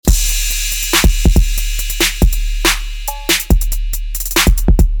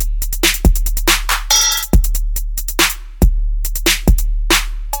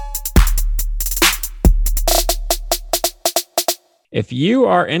If you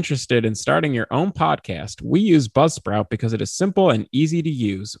are interested in starting your own podcast, we use Buzzsprout because it is simple and easy to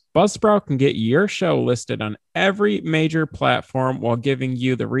use. Buzzsprout can get your show listed on every major platform while giving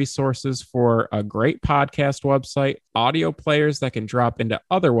you the resources for a great podcast website, audio players that can drop into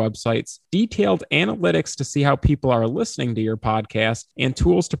other websites, detailed analytics to see how people are listening to your podcast, and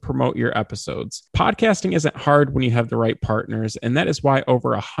tools to promote your episodes. Podcasting isn't hard when you have the right partners, and that is why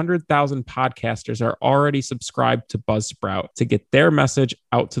over 100,000 podcasters are already subscribed to Buzzsprout to get their message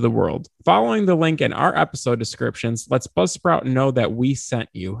out to the world. Following the link in our episode descriptions lets Buzzsprout know that we sent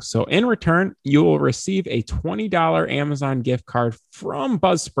you. So in return, you will receive a $20 Amazon gift card from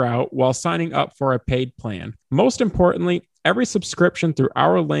Buzzsprout while signing up for a paid plan. Most importantly, every subscription through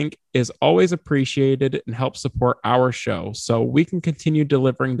our link is always appreciated and helps support our show so we can continue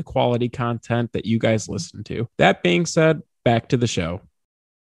delivering the quality content that you guys listen to. That being said, back to the show.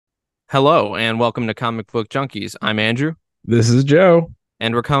 Hello, and welcome to Comic Book Junkies. I'm Andrew. This is Joe.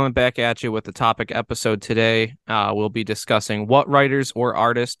 And we're coming back at you with the topic episode today. We'll be discussing what writers or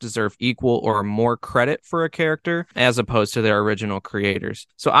artists deserve equal or more credit for a character as opposed to their original creators.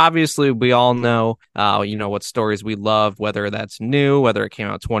 So obviously we all know, what stories we love, whether that's new, whether it came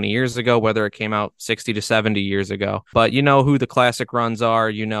out 20 years ago, whether it came out 60 to 70 years ago. But you know who the classic runs are,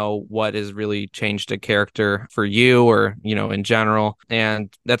 you know what has really changed a character for you or, in general.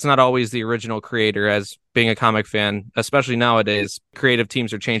 And that's not always the original creator, as being a comic fan, especially nowadays, creative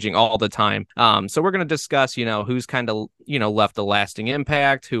teams are changing all the time. So we're going to discuss, who's kind of, left a lasting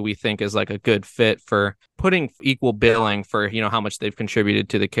impact, who we think is like a good fit for putting equal billing for, how much they've contributed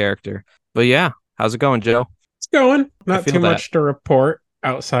to the character. But yeah, how's it going, Joe? It's going. Not too much to report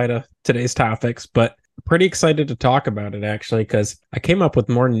outside of today's topics, but pretty excited to talk about it, actually, because I came up with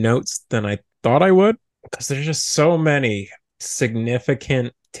more notes than I thought I would, because there's just so many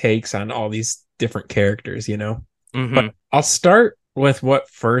significant takes on all these different characters, Mm-hmm. But I'll start with what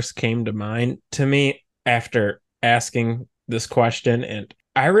first came to mind to me after asking this question, and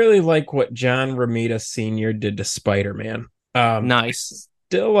I really like what John Romita Sr. did to Spider-Man. Nice.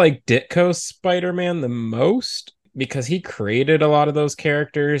 Still like Ditko's Spider-Man the most because he created a lot of those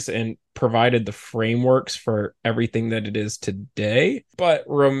characters and provided the frameworks for everything that it is today. But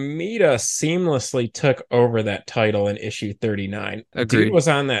Romita seamlessly took over that title in issue 39. Agreed. Dude was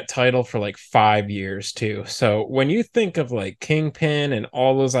on that title for like 5 years too. So when you think of like Kingpin and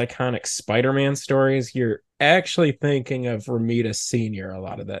all those iconic Spider-Man stories, you're actually thinking of Romita Sr. a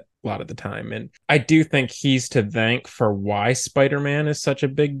lot of the time. And I do think he's to thank for why Spider-Man is such a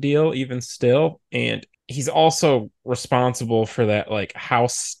big deal even still. And he's also responsible for that like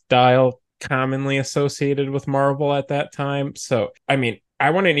house style commonly associated with Marvel at that time. So, I mean,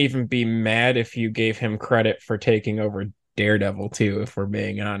 I wouldn't even be mad if you gave him credit for taking over Daredevil too, if we're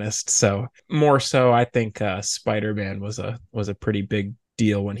being honest. So more so, I think Spider-Man was a pretty big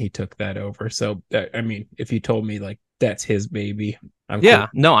deal when he took that over. So, I mean, if you told me like that's his baby, cool.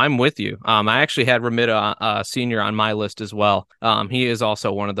 No, I'm with you. I actually had Romita Sr. on my list as well. He is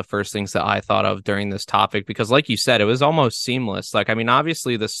also one of the first things that I thought of during this topic because, like you said, it was almost seamless. Like, I mean,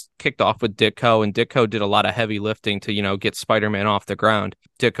 obviously this kicked off with Ditko, and Ditko did a lot of heavy lifting to, get Spider-Man off the ground.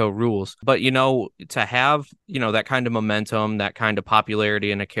 Ditko rules. But, to have, that kind of momentum, that kind of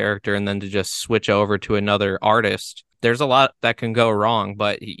popularity in a character, and then to just switch over to another artist, there's a lot that can go wrong,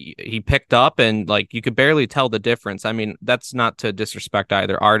 but he picked up and like you could barely tell the difference. I mean, that's not to disrespect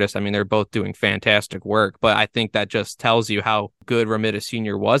either artist. I mean, they're both doing fantastic work, but I think that just tells you how good Romita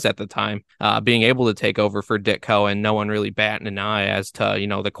Sr. was at the time, being able to take over for Ditko and no one really batting an eye as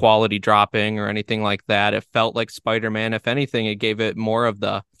to, the quality dropping or anything like that. It felt like Spider-Man. If anything, it gave it more of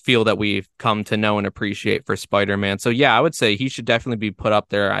the feel that we've come to know and appreciate for Spider-Man. So yeah, I would say he should definitely be put up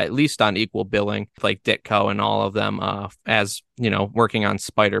there, at least on equal billing, like Ditko and all of them, as working on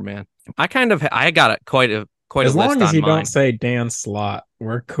Spider-Man. I got quite a as long list as on you mine. don't say Dan Slott,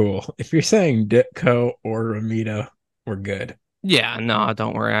 we're cool. If you're saying Ditko or Romita, we're good. Yeah, no,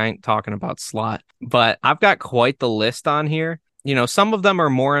 don't worry, I ain't talking about Slott, but I've got quite the list on here. Some of them are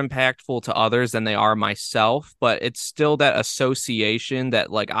more impactful to others than they are myself, but it's still that association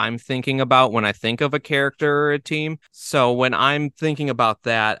that like I'm thinking about when I think of a character or a team. So when I'm thinking about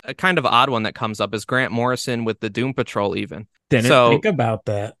that, a kind of odd one that comes up is Grant Morrison with the Doom Patrol even. Didn't think about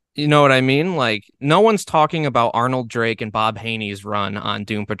that. You know what I mean? Like, no one's talking about Arnold Drake and Bob Haney's run on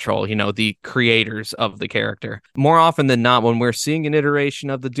Doom Patrol, the creators of the character. More often than not, when we're seeing an iteration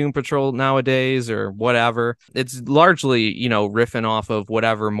of the Doom Patrol nowadays or whatever, it's largely, riffing off of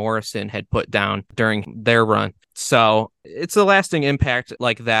whatever Morrison had put down during their run. So it's a lasting impact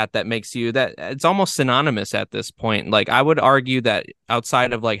like that makes you that it's almost synonymous at this point. Like I would argue that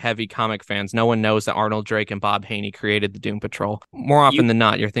outside of like heavy comic fans, no one knows that Arnold Drake and Bob Haney created the Doom Patrol. More You often than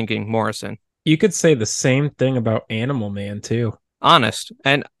not, you're thinking Morrison. you could say the same thing about Animal Man too. Honest.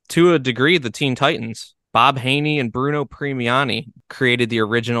 And to a degree, the Teen Titans. Bob Haney and Bruno Premiani created the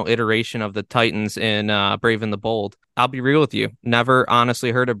original iteration of the Titans in Brave and the Bold. I'll be real with you. Never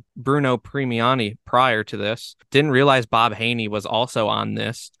honestly heard of Bruno Premiani prior to this. Didn't realize Bob Haney was also on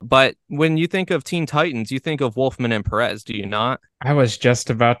this. But when you think of Teen Titans, you think of Wolfman and Perez, do you not? I was just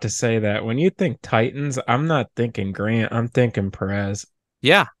about to say that. When you think Titans, I'm not thinking Grant, I'm thinking Perez.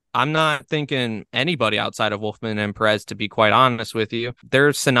 Yeah, I'm not thinking anybody outside of Wolfman and Perez, to be quite honest with you.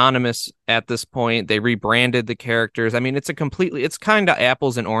 They're synonymous at this point. They rebranded the characters. I mean, it's kind of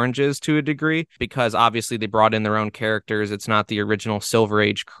apples and oranges to a degree because obviously they brought in their own characters. It's not the original Silver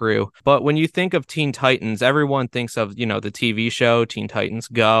Age crew. But when you think of Teen Titans, everyone thinks of, the TV show, Teen Titans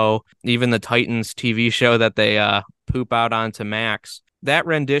Go, even the Titans TV show that they poop out onto Max. That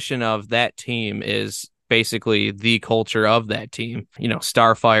rendition of that team is basically the culture of that team.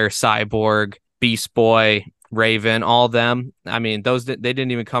 Starfire, Cyborg, Beast Boy, Raven, all of them. I mean, they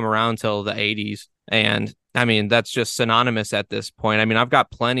didn't even come around till the 80s. And I mean, that's just synonymous at this point. I mean, I've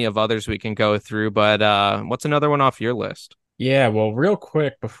got plenty of others we can go through, but what's another one off your list? Yeah, well, real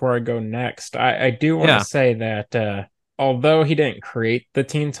quick before I go next, I do want to Yeah. say that although he didn't create the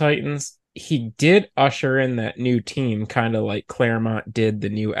Teen Titans, he did usher in that new team, kind of like Claremont did the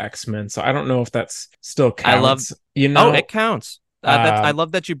new X-Men. So I don't know if that's still I love counts, Oh, it counts. I Um,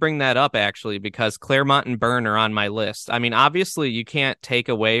 love that you bring that up actually, because Claremont and Byrne are on my list. I mean, obviously you can't take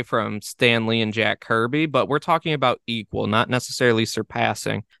away from Stan Lee and Jack Kirby, but we're talking about equal, not necessarily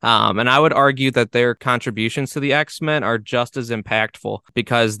surpassing. And I would argue that their contributions to the X-Men are just as impactful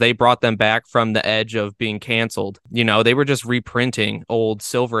because they brought them back from the edge of being canceled. They were just reprinting old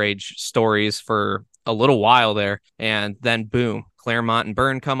Silver Age stories for a little while there, and then boom, Claremont and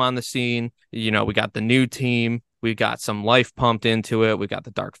Byrne come on the scene. We got the new team. We've got some life pumped into it. We've got the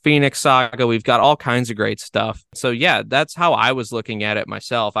Dark Phoenix saga. We've got all kinds of great stuff. So yeah, that's how I was looking at it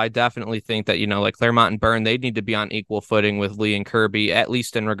myself. I definitely think that, like Claremont and Byrne, they need to be on equal footing with Lee and Kirby, at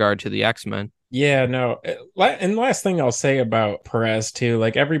least in regard to the X-Men. yeah, no. And last thing I'll say about Perez too,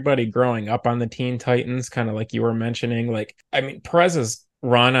 like everybody growing up on the Teen Titans, kind of like you were mentioning, like I mean, Perez's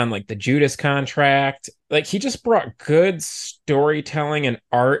run on like the Judas contract, like he just brought good storytelling and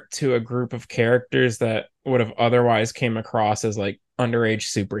art to a group of characters that would have otherwise came across as like underage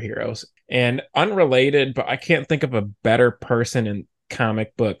superheroes. And unrelated, but I can't think of a better person in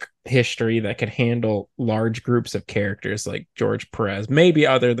comic book history that could handle large groups of characters like George Perez, maybe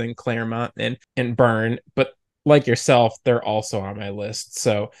other than Claremont and Byrne, but like yourself, they're also on my list.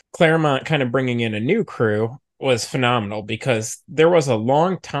 So Claremont kind of bringing in a new crew was phenomenal because there was a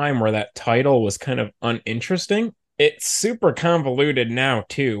long time where that title was kind of uninteresting. It's super convoluted now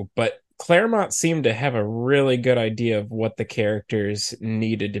too, but Claremont seemed to have a really good idea of what the characters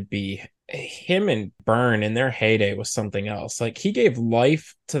needed to be. Him and Byrne in their heyday was something else. Like he gave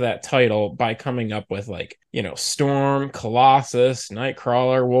life to that title by coming up with like, Storm, Colossus,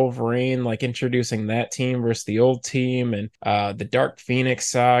 Nightcrawler, Wolverine, like introducing that team versus the old team and the Dark Phoenix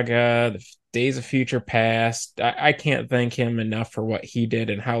saga, the Days of Future Past. I can't thank him enough for what he did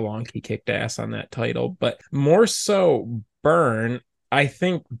and how long he kicked ass on that title. But more so, Byrne, I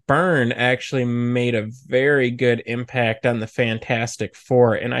think Byrne actually made a very good impact on the Fantastic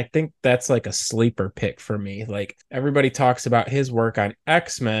Four. And I think that's like a sleeper pick for me. Like everybody talks about his work on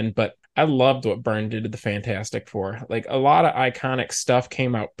X-Men, but I loved what Byrne did to the Fantastic Four. Like a lot of iconic stuff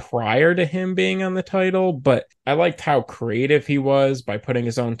came out prior to him being on the title, but I liked how creative he was by putting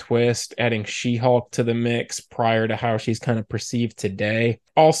his own twist, adding She-Hulk to the mix prior to how she's kind of perceived today.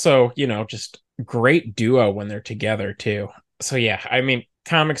 Also, just great duo when they're together too. So yeah, I mean,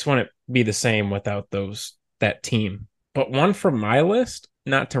 comics wouldn't be the same without that team. But one from my list,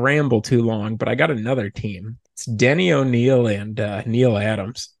 not to ramble too long, but I got another team. It's Denny O'Neil and Neil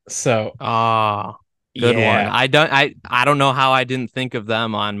Adams. So Ah, good one. yeah, I don't know how I didn't think of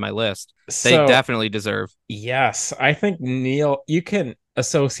them on my list. They so definitely deserve. yes, I think Neil. You can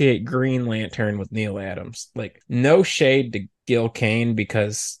associate Green Lantern with Neil Adams. Like no shade to Gil Kane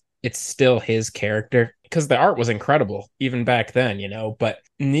because it's still his character because the art was incredible even back then, but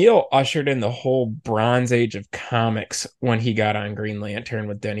Neil ushered in the whole Bronze Age of comics when he got on Green Lantern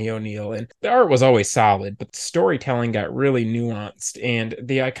with Denny O'Neil. And the art was always solid, but the storytelling got really nuanced and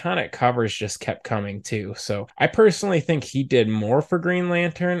the iconic covers just kept coming too. So I personally think he did more for Green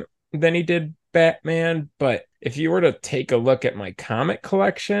Lantern than he did Batman, but if you were to take a look at my comic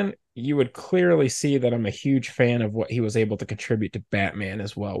collection, you would clearly see that I'm a huge fan of what he was able to contribute to Batman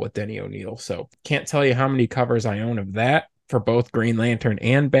as well with Denny O'Neil. So can't tell you how many covers I own of that for both Green Lantern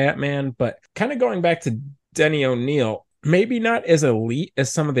and Batman. But kind of going back to Denny O'Neil, maybe not as elite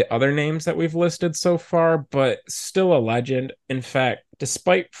as some of the other names that we've listed so far, but still a legend. In fact,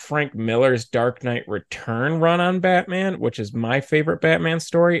 despite Frank Miller's Dark Knight Return run on Batman, which is my favorite Batman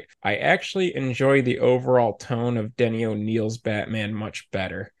story, I actually enjoy the overall tone of Denny O'Neil's Batman much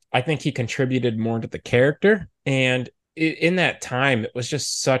better. I think he contributed more to the character, and in that time, it was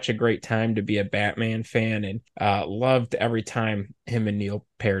just such a great time to be a Batman fan, and loved every time him and Neil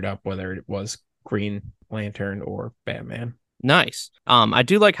paired up, whether it was Green Lantern or Batman. Nice. I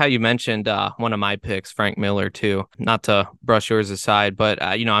do like how you mentioned one of my picks, Frank Miller, too. Not to brush yours aside, but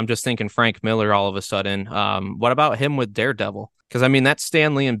I'm just thinking Frank Miller all of a sudden. What about him with Daredevil? Because I mean, that's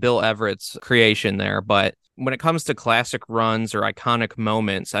Stan Lee and Bill Everett's creation there, but when it comes to classic runs or iconic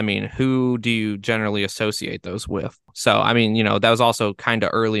moments, I mean, who do you generally associate those with? So, I mean, that was also kind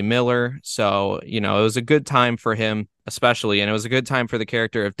of early Miller. So, it was a good time for him, especially. And it was a good time for the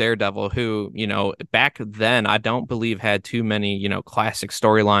character of Daredevil, who, back then, I don't believe had too many, classic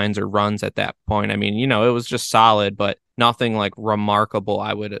storylines or runs at that point. I mean, it was just solid, but nothing like remarkable,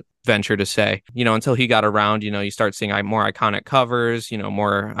 I would venture to say, until he got around, you start seeing more iconic covers,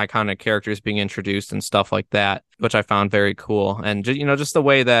 more iconic characters being introduced and stuff like that, which I found very cool. And, just the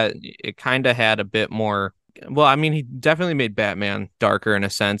way that it kind of had a bit more. Well, I mean, he definitely made Batman darker in a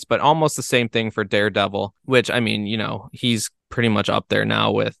sense, but almost the same thing for Daredevil, which, I mean, he's pretty much up there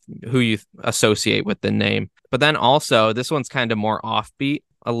now with who you associate with the name. But then also, this one's kind of more offbeat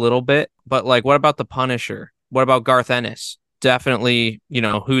a little bit. But like, what about the Punisher? What about Garth Ennis? Definitely,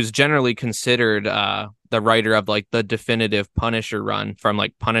 who's generally considered the writer of like the definitive Punisher run from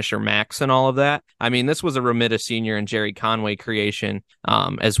like Punisher Max and all of that. I mean, this was a Romita Sr. and Jerry Conway creation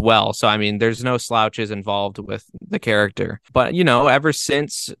as well. So, I mean, there's no slouches involved with the character. But, ever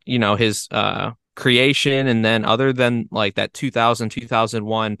since, his creation, and then other than like that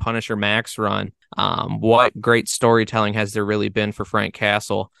 2001 Punisher Max run, what great storytelling has there really been for Frank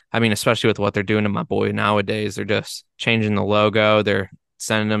Castle? I mean, especially with what they're doing to my boy nowadays. They're just changing the logo. They're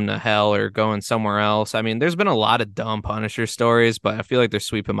sending him to hell or going somewhere else. I mean, there's been a lot of dumb Punisher stories, but I feel like they're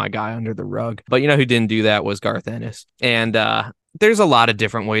sweeping my guy under the rug. But who didn't do that was Garth Ennis. And there's a lot of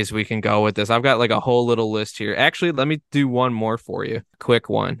different ways we can go with this. I've got like a whole little list here. Actually, let me do one more for you. Quick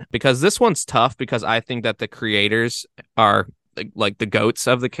one. Because this one's tough, because I think that the creators are like the goats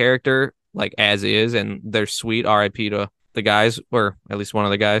of the character, like as is, and they're sweet. RIP to the guys, or at least one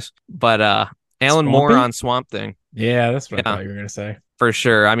of the guys. But Alan Moore on Swamp Thing. Yeah, that's what I thought you were going to say. For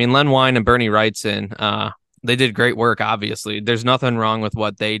sure. I mean, Len Wein and Bernie Wrightson, they did great work, obviously. There's nothing wrong with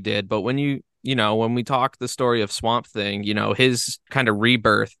what they did. But when when we talk the story of Swamp Thing, his kind of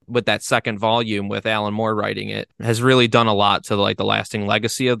rebirth with that second volume with Alan Moore writing it has really done a lot to like the lasting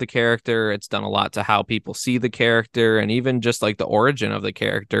legacy of the character. It's done a lot to how people see the character, and even just like the origin of the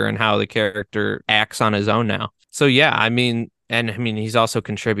character and how the character acts on his own now. So, yeah, I mean, he's also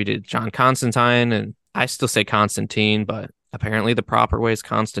contributed John Constantine, and I still say Constantine, but apparently the proper way is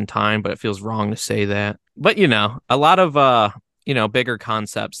Constantine, but it feels wrong to say that. But, a lot of, bigger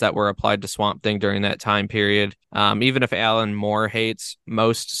concepts that were applied to Swamp Thing during that time period. Even if Alan Moore hates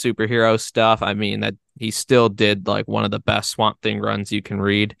most superhero stuff, I mean, that he still did like one of the best Swamp Thing runs you can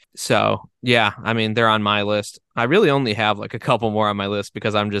read. So, yeah, I mean, they're on my list. I really only have like a couple more on my list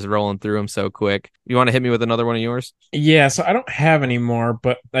because I'm just rolling through them so quick. You want to hit me with another one of yours? Yeah, so I don't have any more,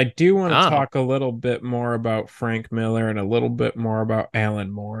 but I do want to talk a little bit more about Frank Miller and a little bit more about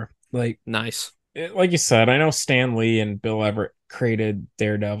Alan Moore. Nice. Like you said, I know Stan Lee and Bill Everett created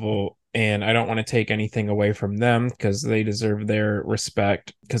Daredevil, and I don't want to take anything away from them because they deserve their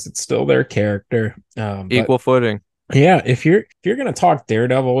respect because it's still their character. Equal footing. Yeah, if you're gonna talk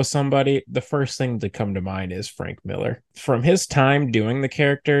Daredevil with somebody, the first thing to come to mind is Frank Miller. From his time doing the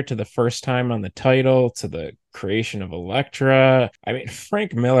character to the first time on the title to the creation of Elektra, I mean,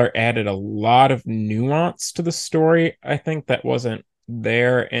 Frank Miller added a lot of nuance to the story. I think that wasn't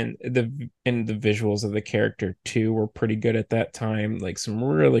there, and the visuals of the character too were pretty good at that time, like some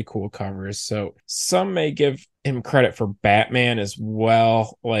really cool covers. So some may give him credit for Batman as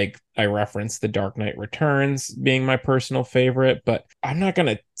well. Like I referenced The Dark Knight Returns being my personal favorite, but I'm not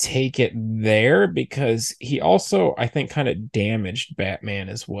going to take it there because he also, I think, kind of damaged Batman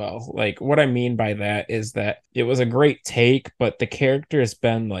as well. Like what I mean by that is that it was a great take, but the character has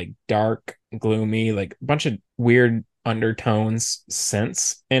been like dark, gloomy, like a bunch of weird undertones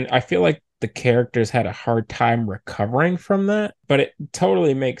since, and I feel like the characters had a hard time recovering from that, but it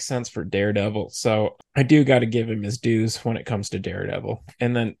totally makes sense for Daredevil. So I do got to give him his dues when it comes to Daredevil.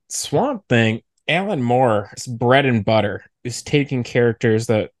 And then Swamp Thing, Alan Moore's bread and butter is taking characters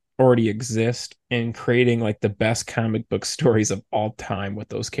that already exist and creating like the best comic book stories of all time with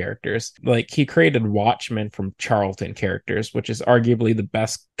those characters. Like he created Watchmen from Charlton characters, which is arguably the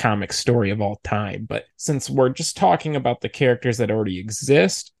best comic story of all time. But since we're just talking about the characters that already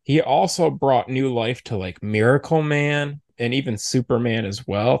exist, he also brought new life to like Miracle Man and even Superman as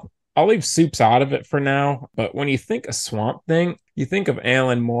well. I'll leave Soups out of it for now, but when you think of Swamp Thing, you think of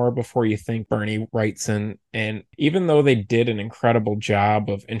Alan Moore before you think Bernie Wrightson. And even though they did an incredible job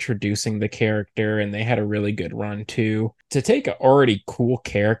of introducing the character and they had a really good run too, to take an already cool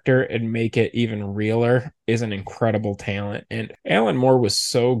character and make it even realer is an incredible talent. And Alan Moore was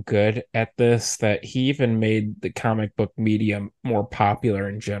so good at this that he even made the comic book medium more popular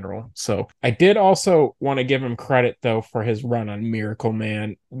in general. So I did also want to give him credit though for his run on Miracle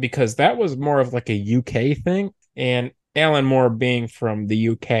Man, because that was more of like a UK thing. And Alan Moore being from the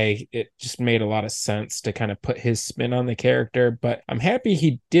UK, it just made a lot of sense to kind of put his spin on the character. But I'm happy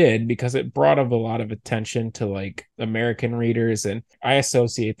he did, because it brought up a lot of attention to like American readers. And I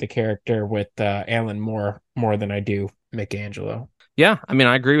associate the character with Alan Moore more than I do Michelangelo. Yeah, I mean,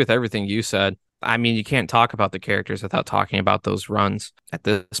 I agree with everything you said. I mean, you can't talk about the characters without talking about those runs at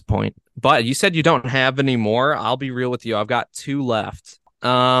this point. But you said you don't have any more. I'll be real with you. I've got two left.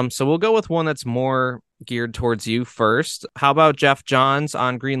 So we'll go with one that's more geared towards you first. How about Jeff Johns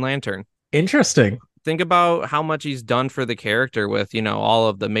on Green Lantern? Interesting. Think about how much he's done for the character with, all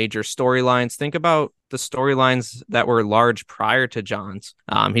of the major storylines. Think about the storylines that were large prior to Johns.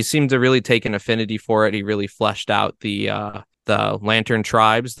 He seemed to really take an affinity for it. He really fleshed out the Lantern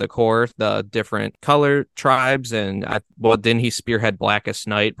tribes, the core, the different color tribes, and didn't he spearhead Blackest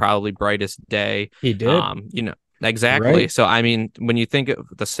Night, probably Brightest Day? He did. Exactly. Right. So, I mean, when you think of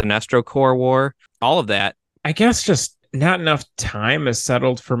the Sinestro Corps War, all of that. I guess just not enough time has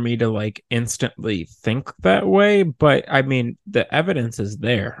settled for me to like instantly think that way. But I mean, the evidence is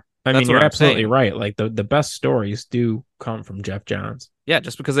there. I mean, you're absolutely right. Like the best stories do come from Jeff Johns. Yeah,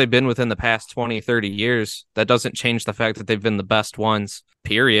 just because they've been within the past 20, 30 years, that doesn't change the fact that they've been the best ones,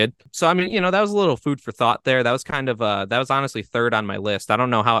 period. So, I mean, that was a little food for thought there. That was kind of, that was honestly third on my list. I don't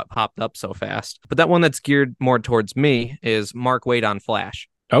know how it popped up so fast. But that one that's geared more towards me is Mark Waid on Flash.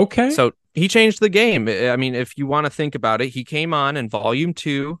 Okay. So he changed the game. I mean, if you want to think about it, he came on in Volume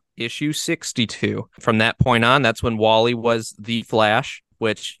 2, Issue 62. From that point on, that's when Wally was the Flash.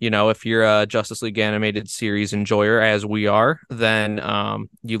 Which, if you're a Justice League animated series enjoyer, as we are, then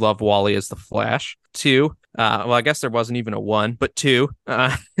you love Wally as the Flash. 2, well, I guess there wasn't even a 1, but 2,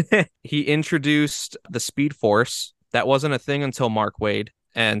 he introduced the Speed Force. That wasn't a thing until Mark Waid.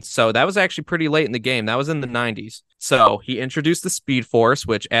 And so that was actually pretty late in the game. That was in the 90s. So he introduced the Speed Force,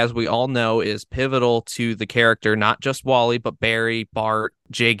 which, as we all know, is pivotal to the character, not just Wally, but Barry, Bart,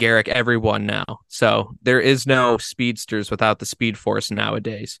 Jay Garrick, everyone now. So there is no speedsters without the Speed Force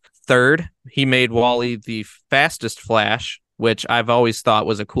nowadays. Third, he made Wally the fastest Flash, which I've always thought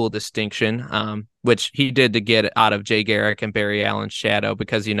was a cool distinction, which he did to get out of Jay Garrick and Barry Allen's shadow.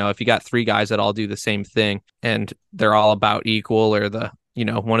 Because, if you got 3 guys that all do the same thing and they're all about equal, or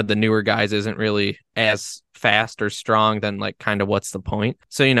one of the newer guys isn't really as fast or strong, then like kind of what's the point?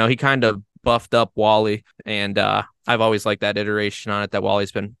 So, he kind of buffed up Wally, and I've always liked that iteration on it, that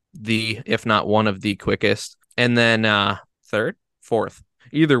Wally's been if not one of the quickest. And then fourth,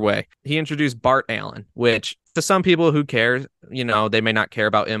 either way, he introduced Bart Allen, which to some people who care, they may not care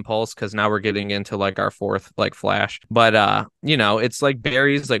about Impulse, because now we're getting into like our fourth like Flash. But it's like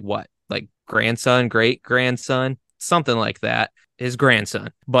Barry's like what? Like grandson, great grandson, something like that. His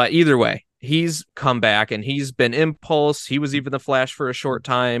grandson. But either way, he's come back and he's been Impulse. He was even the Flash for a short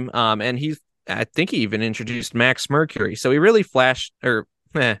time. And I think he even introduced Max Mercury. So he really flashed out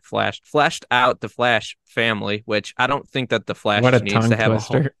the Flash family, which I don't think that the Flash needs to have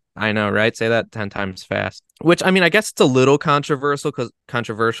twister. A whole. I know, right? Say that 10 times fast. Which, I mean, I guess it's a little controversial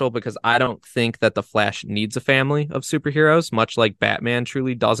because I don't think that the Flash needs a family of superheroes, much like Batman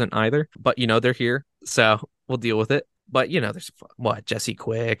truly doesn't either. But, they're here, so we'll deal with it. But, there's Jesse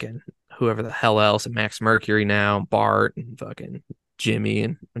Quick and whoever the hell else, and Max Mercury now, Bart and fucking Jimmy,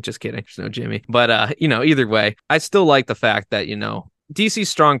 and I'm just kidding, there's no Jimmy. But, either way, I still like the fact that, DC's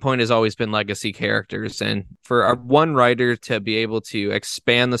strong point has always been legacy characters, and for one writer to be able to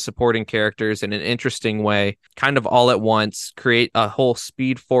expand the supporting characters in an interesting way, kind of all at once, create a whole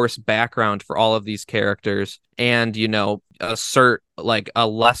Speed Force background for all of these characters, and assert like a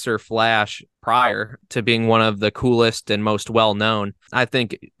lesser Flash prior to being one of the coolest and most well known, I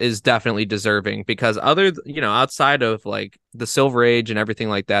think is definitely deserving, because outside of like the Silver Age and everything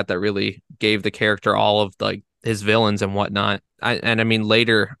like that really gave the character all of like his villains and whatnot. I mean,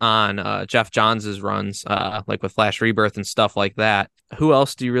 later on, Jeff Johns' runs, like with Flash Rebirth and stuff like that. Who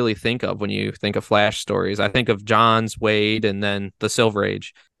else do you really think of when you think of Flash stories? I think of Johns, Wade, and then the Silver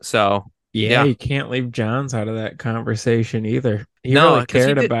Age. So Yeah, you can't leave Johns out of that conversation either. He no, really because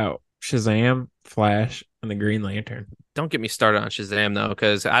cared about Shazam, Flash, and the Green Lantern. Don't get me started on Shazam though,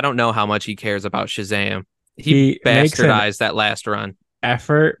 because I don't know how much he cares about Shazam. He makes an bastardized that last run.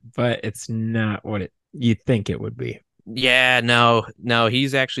 effort, but it's not what you think it would be. Yeah, no,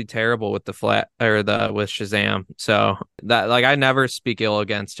 he's actually terrible with with Shazam. So that, like, I never speak ill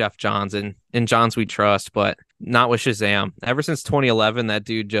against Jeff Johns, and in Johns we trust, but not with Shazam. Ever since 2011, that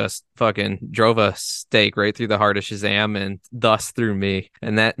dude just fucking drove a stake right through the heart of Shazam and thus through me,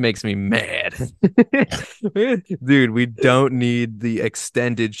 and that makes me mad. Dude, we don't need the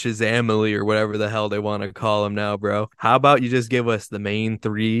extended Shazamily or whatever the hell they want to call him now, bro. How about you just give us the main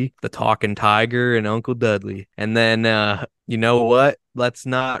three, the Talking Tiger and Uncle Dudley, and then you know what? Let's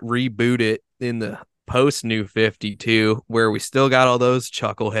not reboot it in the post New 52 where we still got all those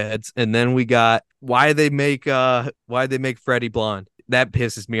chuckleheads, and then we got why they make Freddy blonde. That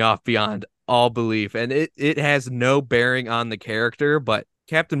pisses me off beyond all belief, and it has no bearing on the character, but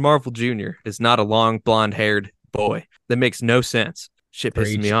Captain Marvel Jr. is not a long blonde haired boy. That makes no sense. Shit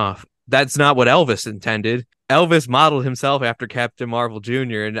pisses me off. That's not what Elvis intended. Elvis modeled himself after Captain Marvel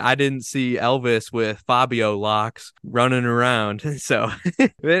Jr., and I didn't see Elvis with Fabio locks running around. So,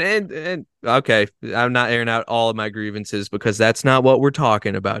 and okay, I'm not airing out all of my grievances because that's not what we're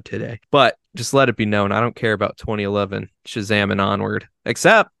talking about today. But just let it be known, I don't care about 2011 Shazam and onward,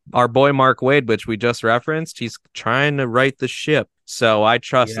 except our boy Mark Waid, which we just referenced. He's trying to right the ship, so I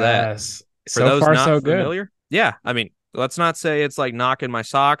trust that. For so those far, not so familiar, good. yeah, I mean, let's not say it's like knocking my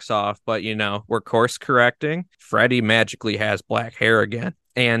socks off, but we're course correcting. Freddy magically has black hair again,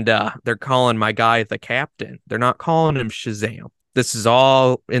 and they're calling my guy the Captain. They're not calling him Shazam. This is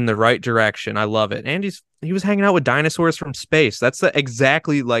all in the right direction. I love it. And he was hanging out with dinosaurs from space. That's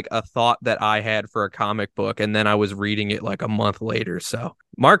exactly like a thought that I had for a comic book, and then I was reading it like a month later. So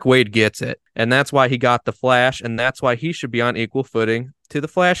Mark Waid gets it, and that's why he got the Flash, and that's why he should be on equal footing to the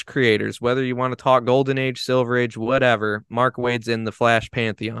Flash creators. Whether you want to talk Golden Age, Silver Age, whatever, Mark Waid's in the Flash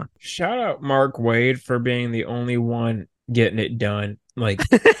pantheon. Shout out Mark Waid for being the only one getting it done, like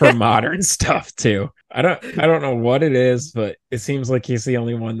for modern stuff too. I don't know what it is, but it seems like he's the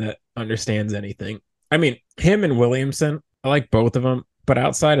only one that understands anything. I mean, him and Williamson, I like both of them, but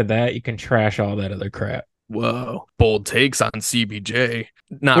outside of that, you can trash all that other crap. Whoa, bold takes on CBJ.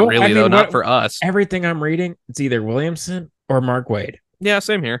 Not really, though, not for us. Everything I'm reading, it's either Williamson or Mark Waid. Yeah,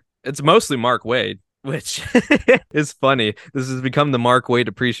 same here. It's mostly Mark Waid, which is funny. This has become the Mark Waid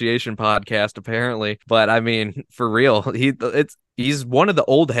appreciation podcast, apparently. But I mean, for real, he's one of the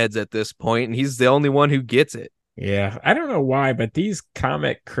old heads at this point, and he's the only one who gets it. Yeah, I don't know why, but these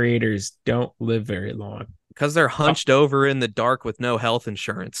comic creators don't live very long. Because they're hunched over in the dark with no health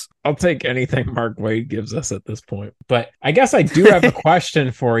insurance. I'll take anything Mark Waid gives us at this point. But I guess I do have a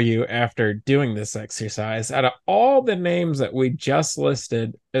question for you after doing this exercise. Out of all the names that we just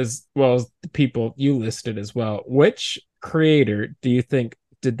listed, as well as the people you listed as well, which creator do you think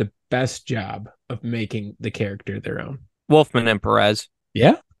did the best job of making the character their own? Wolfman and Perez.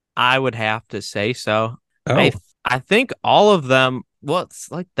 Yeah? I would have to say so. Oh. I think all of them, well,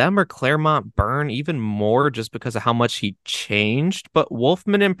 it's like them or Claremont Byrne even more just because of how much he changed. But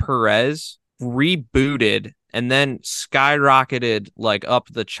Wolfman and Perez rebooted and then skyrocketed like up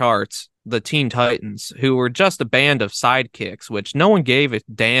the charts the Teen Titans, who were just a band of sidekicks, which no one gave a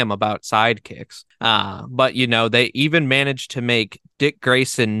damn about sidekicks. But, they even managed to make Dick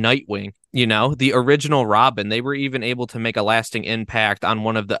Grayson Nightwing, the original Robin. They were even able to make a lasting impact on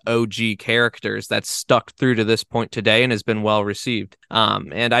one of the OG characters that's stuck through to this point today and has been well received.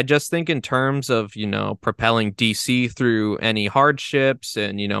 And I just think in terms of, propelling DC through any hardships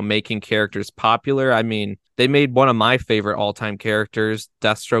and, making characters popular, I mean, they made one of my favorite all-time characters,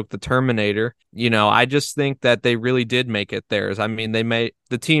 Deathstroke the Terminator. I just think that they really did make it theirs. I mean,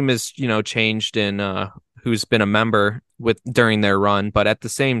 the team is, changed in who's been a member during their run, but at the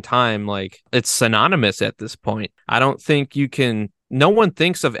same time, like, it's synonymous at this point. I don't think no one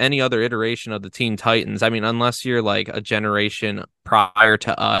thinks of any other iteration of the Teen Titans. I mean, unless you're like a generation prior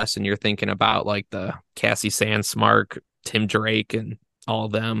to us and you're thinking about like the Cassie Sandsmark, Tim Drake, and all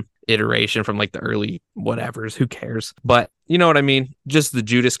of them. iteration from like the early whatevers. Who cares? But you know what I mean? Just the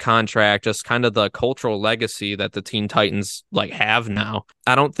Judas contract, just kind of the cultural legacy that the Teen Titans like have now.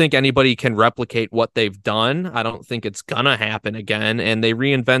 I don't think anybody can replicate what they've done. I don't think it's gonna happen again. And they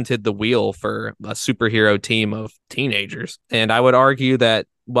reinvented the wheel for a superhero team of teenagers. And I would argue that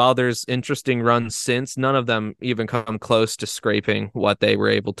while there's interesting runs since, none of them even come close to scraping what they were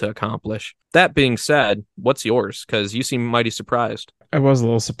able to accomplish. That being said, what's yours? Because you seem mighty surprised. I was a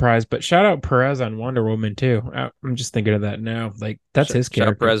little surprised, but shout out Perez on Wonder Woman too. I'm just thinking of that now. Like that's his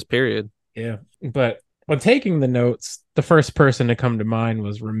character. Shout out Perez, period. Yeah. But when taking the notes, the first person to come to mind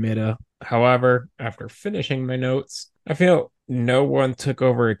was Ramita. However, after finishing my notes, I feel no one took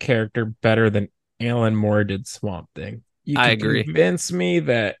over a character better than Alan Moore did Swamp Thing. You I can agree. convince me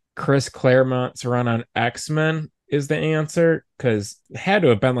that Chris Claremont's run on X-Men is the answer, because it had to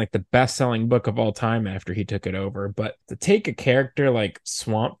have been like the best-selling book of all time after he took it over. But to take a character like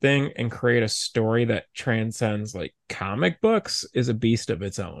Swamp Thing and create a story that transcends like comic books is a beast of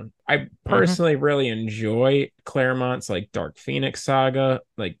its own. I personally really enjoy Claremont's like Dark Phoenix saga.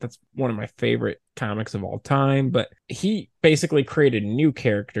 Like that's one of my favorite comics of all time, but he basically created new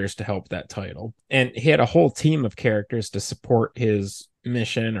characters to help that title, and he had a whole team of characters to support his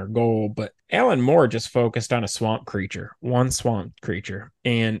mission or goal. But Alan Moore just focused on one swamp creature,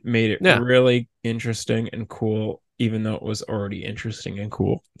 and made it really interesting and cool, even though it was already interesting and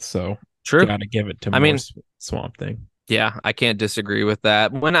cool. So true, gotta give it to Swamp Thing. Yeah, I can't disagree with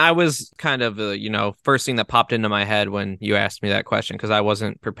that. When I was kind of, first thing that popped into my head when you asked me that question, because I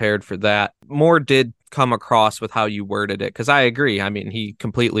wasn't prepared for that, Moore did come across with how you worded it, because I agree. I mean, he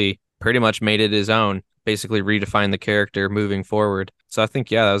completely pretty much made it his own, basically redefined the character moving forward. So I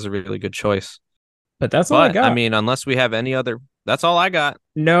think, yeah, that was a really good choice. But that's all I got. I mean, unless we have any other, that's all I got.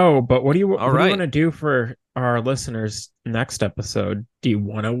 No, but what do you want to do for our listeners next episode? Do you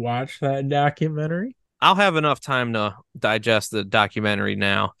want to watch that documentary? I'll have enough time to digest the documentary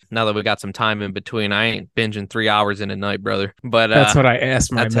now that we got some time in between. I ain't binging 3 hours in a night, brother. But that's what I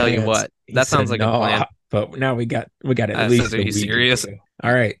asked my I'll tell you what, that sounds like a plan. But now we got at least are you serious?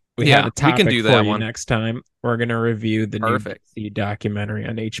 All right. We have a topic we can do that for one you next time. We're going to review the Perfect. new documentary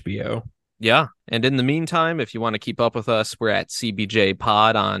on HBO. Yeah. And in the meantime, if you want to keep up with us, we're at CBJ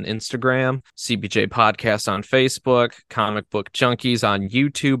Pod on Instagram, CBJ Podcast on Facebook, Comic Book Junkies on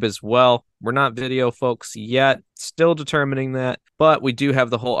YouTube as well. We're not video folks yet, still determining that, but we do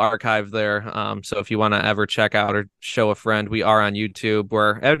have the whole archive there. So if you want to ever check out or show a friend, we are on YouTube.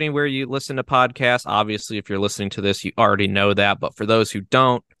 We're anywhere you listen to podcasts. Obviously, if you're listening to this, you already know that. But for those who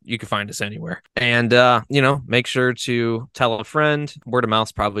don't, you can find us anywhere. And, make sure to tell a friend. Word of mouth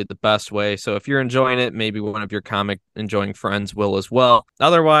is probably the best way. So if you're enjoying it, maybe one of your comic enjoying friends will as well.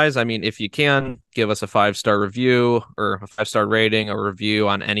 Otherwise, I mean, if you can, give us a 5-star review or a 5-star rating or review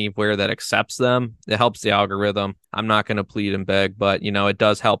on anywhere that accepts them. It helps the algorithm. I'm not going to plead and beg, but, it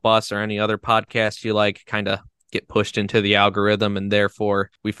does help us or any other podcast you like kind of get pushed into the algorithm, and therefore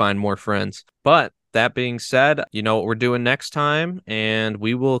we find more friends. But that being said, you know what we're doing next time, and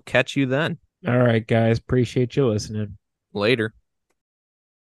we will catch you then. All right, guys. Appreciate you listening. Later.